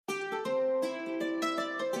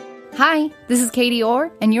Hi, this is Katie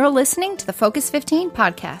Orr, and you're listening to the Focus 15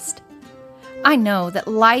 podcast. I know that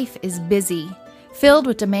life is busy, filled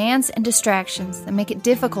with demands and distractions that make it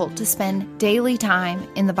difficult to spend daily time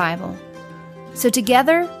in the Bible. So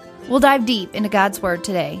together, we'll dive deep into God's Word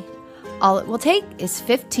today. All it will take is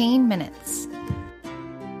 15 minutes.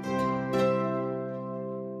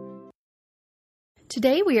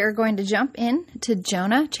 Today we are going to jump in to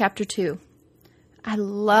Jonah chapter 2. I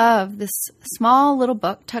love this small little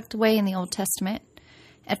book tucked away in the Old Testament.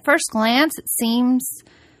 At first glance, it seems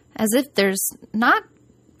as if there's not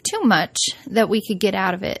too much that we could get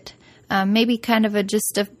out of it. Maybe kind of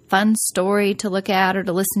just a fun story to look at or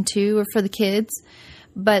to listen to or for the kids.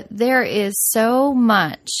 But there is so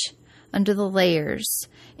much under the layers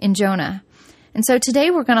in Jonah. And so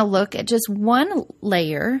today we're going to look at just one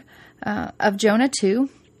layer of Jonah 2,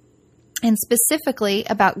 and specifically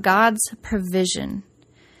about God's provision.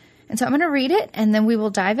 And so I'm going to read it, and then we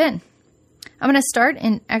will dive in. I'm going to start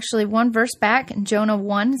in actually one verse back in Jonah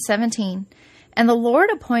 1:17. And the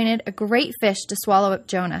Lord appointed a great fish to swallow up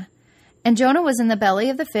Jonah. And Jonah was in the belly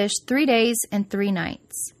of the fish 3 days and 3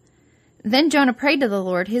 nights. Then Jonah prayed to the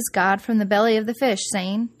Lord his God from the belly of the fish,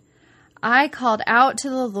 saying, I called out to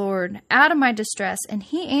the Lord out of my distress, and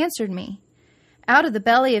he answered me. Out of the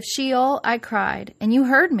belly of Sheol I cried, and you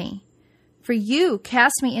heard me. For you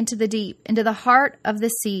cast me into the deep, into the heart of the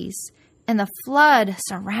seas, and the flood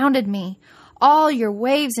surrounded me. All your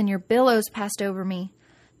waves and your billows passed over me.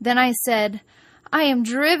 Then I said, I am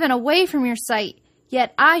driven away from your sight,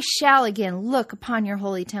 yet I shall again look upon your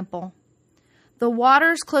holy temple. The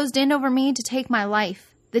waters closed in over me to take my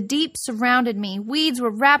life. The deep surrounded me. Weeds were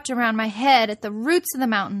wrapped around my head at the roots of the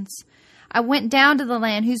mountains. I went down to the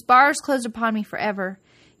land whose bars closed upon me forever.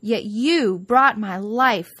 Yet you brought my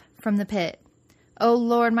life from the pit. O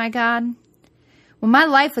Lord, my God, when my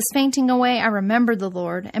life was fainting away, I remembered the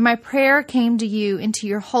Lord, and my prayer came to you into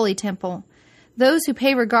your holy temple. Those who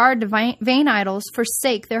pay regard to vain idols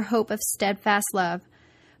forsake their hope of steadfast love.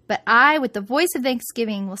 But I, with the voice of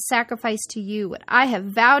thanksgiving, will sacrifice to you what I have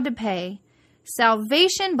vowed to pay.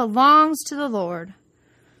 Salvation belongs to the Lord.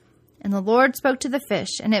 And the Lord spoke to the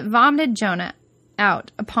fish, and it vomited Jonah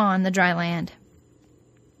out upon the dry land.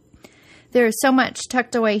 There is so much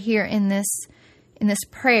tucked away here in this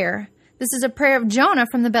prayer. This is a prayer of Jonah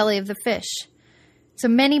from the belly of the fish. So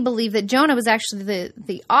many believe that Jonah was actually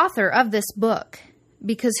the author of this book,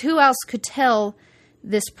 because who else could tell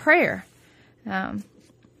this prayer? And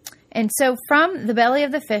so from the belly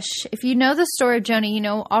of the fish, if you know the story of Jonah, you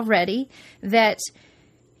know already that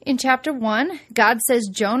in chapter 1, God says,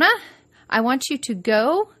 Jonah, I want you to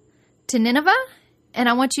go to Nineveh, and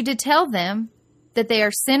I want you to tell them that they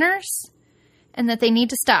are sinners and that they need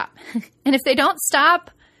to stop. And if they don't stop,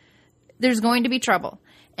 there's going to be trouble.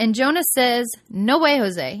 And Jonah says, no way,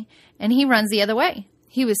 Jose. And he runs the other way.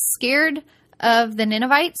 He was scared of the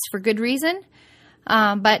Ninevites for good reason,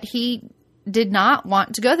 but he did not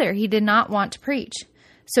want to go there. He did not want to preach.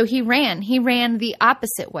 So he ran. He ran the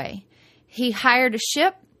opposite way. He hired a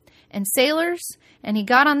ship and sailors, and he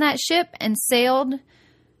got on that ship and sailed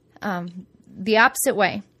the opposite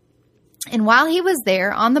way. And while he was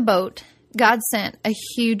there on the boat, God sent a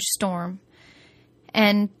huge storm,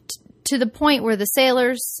 and to the point where the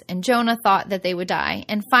sailors and Jonah thought that they would die.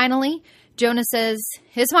 And finally, Jonah says,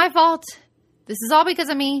 it's my fault. This is all because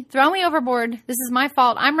of me. Throw me overboard. This is my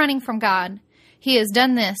fault. I'm running from God. He has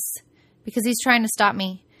done this because he's trying to stop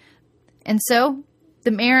me. And so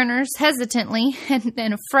the mariners hesitantly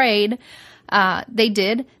and afraid, they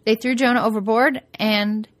did. They threw Jonah overboard,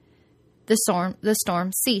 and the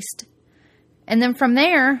storm ceased. And then from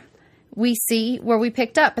there, we see where we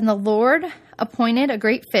picked up. And the Lord appointed a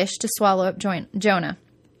great fish to swallow up Jonah.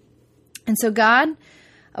 And so God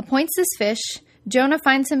appoints this fish. Jonah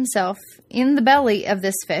finds himself in the belly of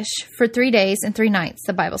this fish for 3 days and 3 nights,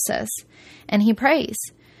 the Bible says. And he prays.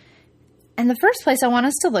 And the first place I want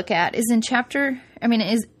us to look at is in chapter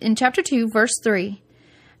 2, verse 3.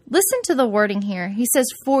 Listen to the wording here. He says,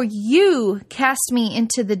 for you cast me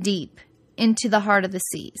into the deep, into the heart of the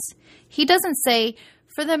seas. He doesn't say,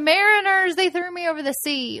 for the mariners, they threw me over the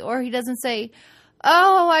sea. Or he doesn't say,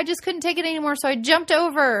 oh, I just couldn't take it anymore, so I jumped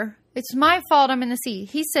over. It's my fault I'm in the sea.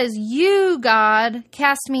 He says, you, God,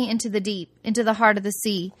 cast me into the deep, into the heart of the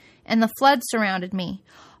sea, and the flood surrounded me.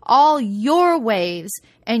 All your waves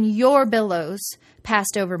and your billows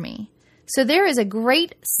passed over me. So there is a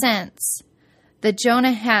great sense that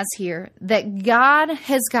Jonah has here that God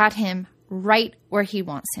has got him right where he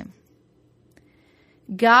wants him.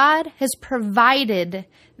 God has provided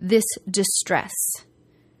this distress.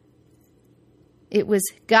 It was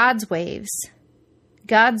God's waves,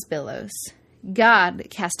 God's billows, God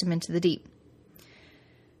cast him into the deep.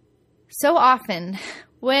 So often,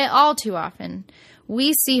 all too often,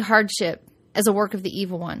 we see hardship as a work of the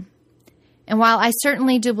evil one. And while I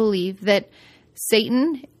certainly do believe that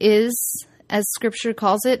Satan is, as Scripture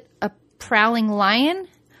calls it, a prowling lion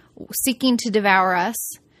seeking to devour us,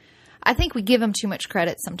 I think we give him too much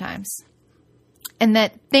credit sometimes. And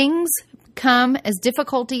that things come as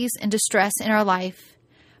difficulties and distress in our life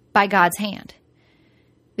by God's hand.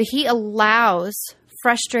 That he allows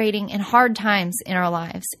frustrating and hard times in our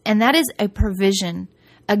lives. And that is a provision,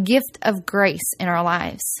 a gift of grace in our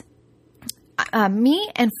lives. Me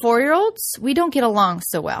and 4-year-olds, we don't get along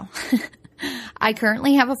so well. I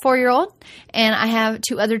currently have a 4-year-old, and I have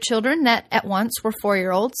 2 other children that at once were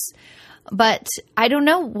 4-year-olds. But I don't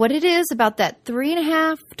know what it is about that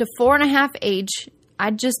 3.5 to 4.5 age.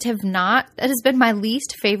 I just have not. That has been my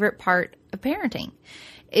least favorite part of parenting,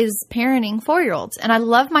 is parenting 4-year-olds. And I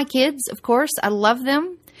love my kids, of course. I love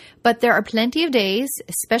them. But there are plenty of days,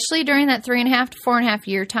 especially during that 3.5 to 4.5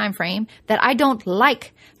 year time frame, that I don't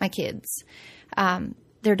like my kids.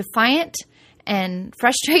 They're defiant and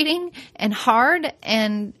frustrating and hard.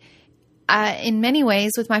 And in many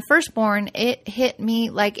ways, with my firstborn, it hit me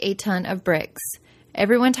like a ton of bricks.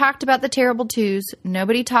 Everyone talked about the terrible 2s.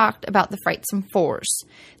 Nobody talked about the frightsome 4s.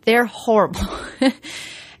 They're horrible.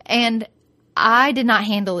 And I did not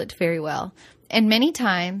handle it very well. And many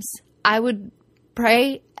times I would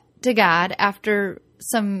pray to God after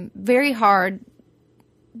some very hard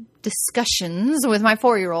discussions with my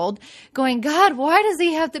 4-year-old, going, God, why does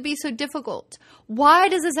he have to be so difficult? Why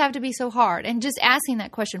does this have to be so hard? And just asking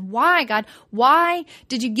that question, why, God? Why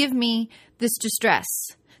did you give me this distress?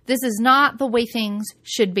 This is not the way things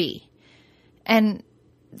should be. And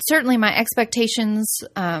certainly my expectations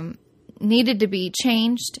needed to be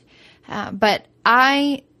changed, but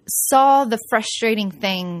I saw the frustrating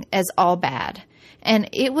thing as all bad. And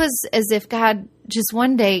it was as if God just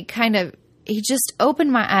one day he just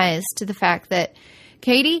opened my eyes to the fact that,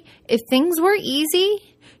 Katie, if things were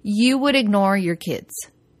easy, you would ignore your kids.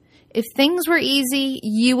 If things were easy,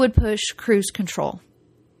 you would push cruise control.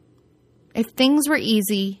 If things were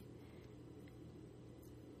easy,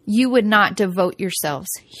 you would not devote yourselves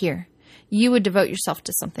here. You would devote yourself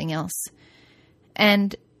to something else.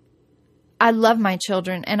 And I love my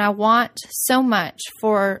children, and I want so much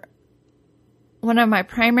for one of my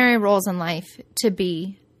primary roles in life to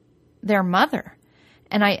be their mother.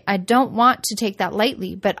 And I don't want to take that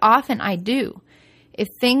lightly, but often I do. If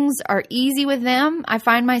things are easy with them, I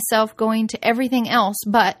find myself going to everything else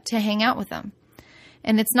but to hang out with them.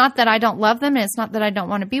 And it's not that I don't love them, and it's not that I don't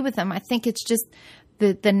want to be with them. I think it's just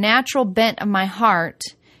the natural bent of my heart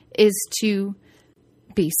is to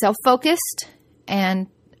be self-focused and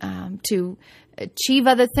to achieve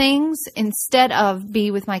other things instead of be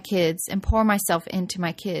with my kids and pour myself into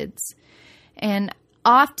my kids. And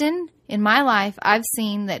often in my life, I've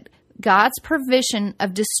seen that God's provision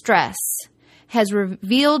of distress has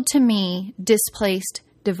revealed to me displaced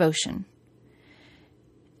devotion.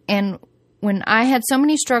 And when I had so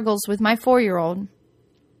many struggles with my 4-year-old,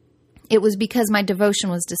 it was because my devotion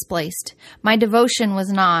was displaced. My devotion was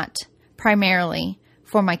not primarily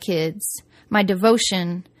for my kids. My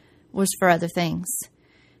devotion was for other things.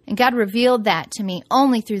 And God revealed that to me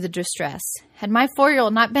only through the distress. Had my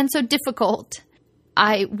 4-year-old not been so difficult,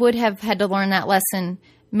 I would have had to learn that lesson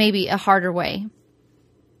maybe a harder way.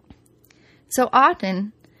 So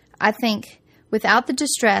often, I think without the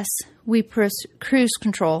distress, we cruise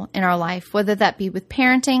control in our life, whether that be with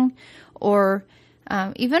parenting or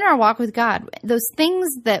even our walk with God. Those things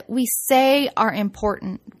that we say are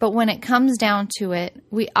important, but when it comes down to it,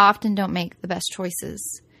 we often don't make the best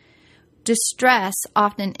choices. Distress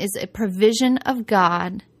often is a provision of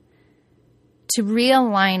God to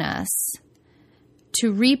realign us,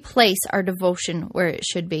 to replace our devotion where it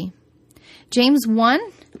should be. James 1,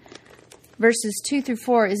 verses 2 through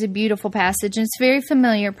 4 is a beautiful passage, and it's very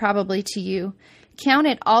familiar probably to you. Count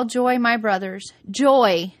it all joy, my brothers.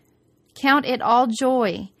 Joy. Count it all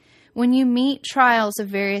joy when you meet trials of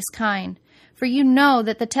various kind, for you know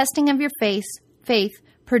that the testing of your faith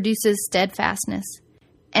produces steadfastness.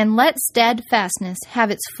 And let steadfastness have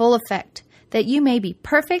its full effect, that you may be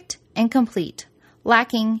perfect and complete,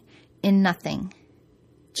 lacking in nothing.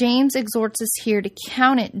 James exhorts us here to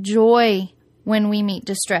count it joy when we meet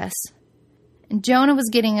distress. And Jonah was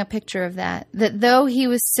getting a picture of that though he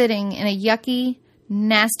was sitting in a yucky,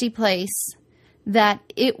 nasty place, that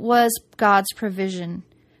it was God's provision.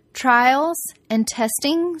 Trials and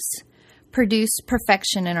testings produce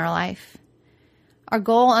perfection in our life. Our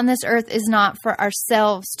goal on this earth is not for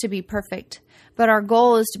ourselves to be perfect, but our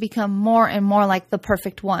goal is to become more and more like the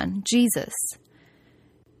perfect one, Jesus.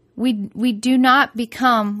 We do not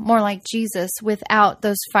become more like Jesus without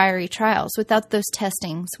those fiery trials, without those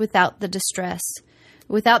testings, without the distress,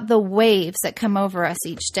 without the waves that come over us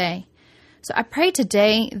each day. So I pray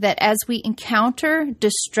today that as we encounter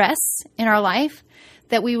distress in our life,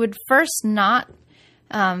 that we would first not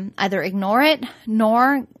either ignore it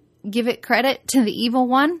nor give it credit to the evil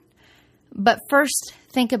one, but first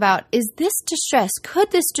think about, could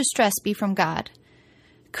this distress be from God?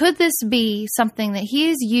 Could this be something that He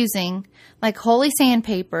is using like holy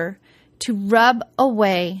sandpaper to rub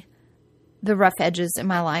away the rough edges in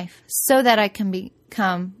my life so that I can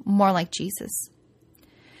become more like Jesus?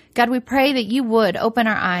 God, we pray that You would open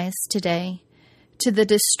our eyes today to the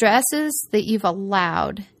distresses that You've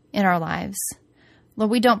allowed in our lives.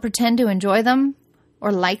 Lord, we don't pretend to enjoy them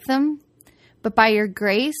or like them, but by Your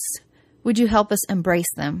grace, would You help us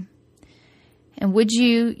embrace them? And would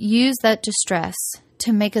You use that distress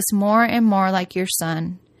to make us more and more like Your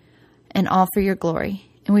Son, and all for Your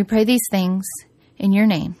glory. And we pray these things in Your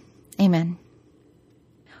name. Amen.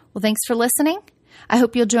 Well, thanks for listening. I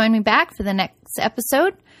hope you'll join me back for the next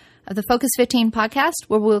episode of the Focus 15 podcast,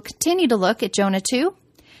 where we'll continue to look at Jonah 2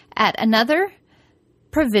 at another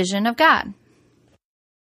provision of God.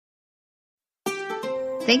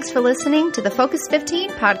 Thanks for listening to the Focus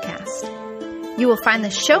 15 podcast. You will find the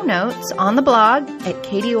show notes on the blog at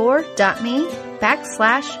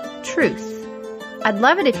katieorr.me/truth. I'd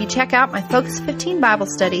love it if you check out my Focus 15 Bible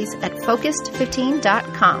studies at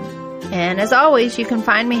focused15.com. And as always, you can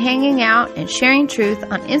find me hanging out and sharing truth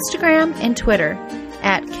on Instagram and Twitter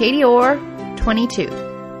at katieorr22.